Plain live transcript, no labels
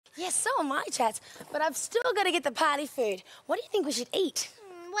Yes, so am I, Chats. But I've still got to get the party food. What do you think we should eat?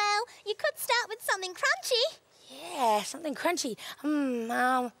 Well, you could start with something crunchy. Yeah, something crunchy.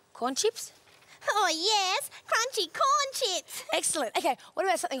 Corn chips? Oh, yes, crunchy corn chips. Excellent. Okay, what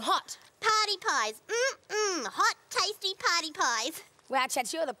about something hot? Party pies. Hot, tasty party pies. Wow,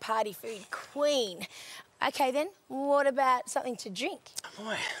 Chats, you're the party food queen. Okay, then, what about something to drink?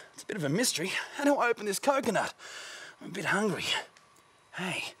 Boy, it's a bit of a mystery. How do I open this coconut? I'm a bit hungry.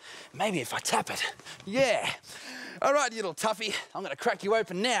 Hey, maybe if I tap it. Yeah. All right, you little toughie. I'm going to crack you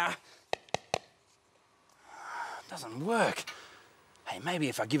open now. Doesn't work. Hey, maybe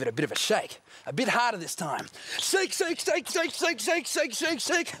if I give it a bit of a shake. A bit harder this time. Shake, shake, shake, shake, shake, shake, shake, shake,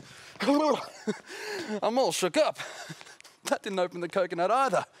 shake. I'm all shook up. That didn't open the coconut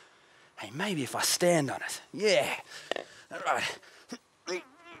either. Hey, maybe if I stand on it. Yeah. All right.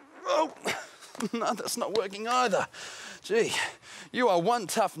 Oh, no, that's not working either. Gee, you are one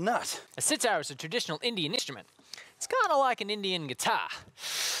tough nut. A sitar is a traditional Indian instrument. It's kind of like an Indian guitar.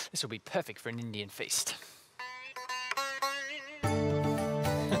 This will be perfect for an Indian feast.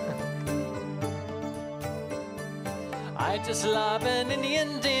 I just love an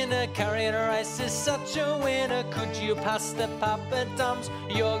Indian dinner. Curry and rice is such a winner. Could you pass the papadums,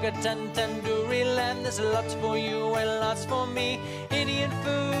 yogurt and tandoori lamb? There's lots for you and lots for me. Indian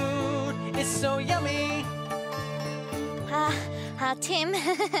food is so yummy. Tim,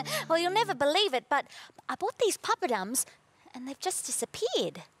 well, you'll never believe it, but I bought these papadums and they've just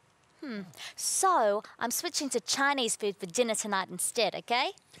disappeared. So I'm switching to Chinese food for dinner tonight instead,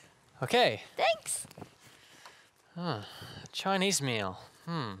 okay? Okay. Thanks. Chinese meal.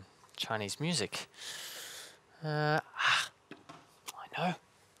 Chinese music. I know.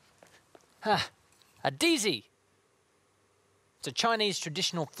 A dizi. It's a Chinese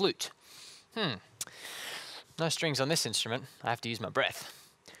traditional flute. No strings on this instrument. I have to use my breath.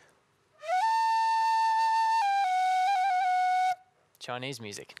 Chinese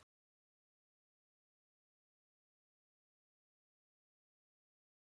music.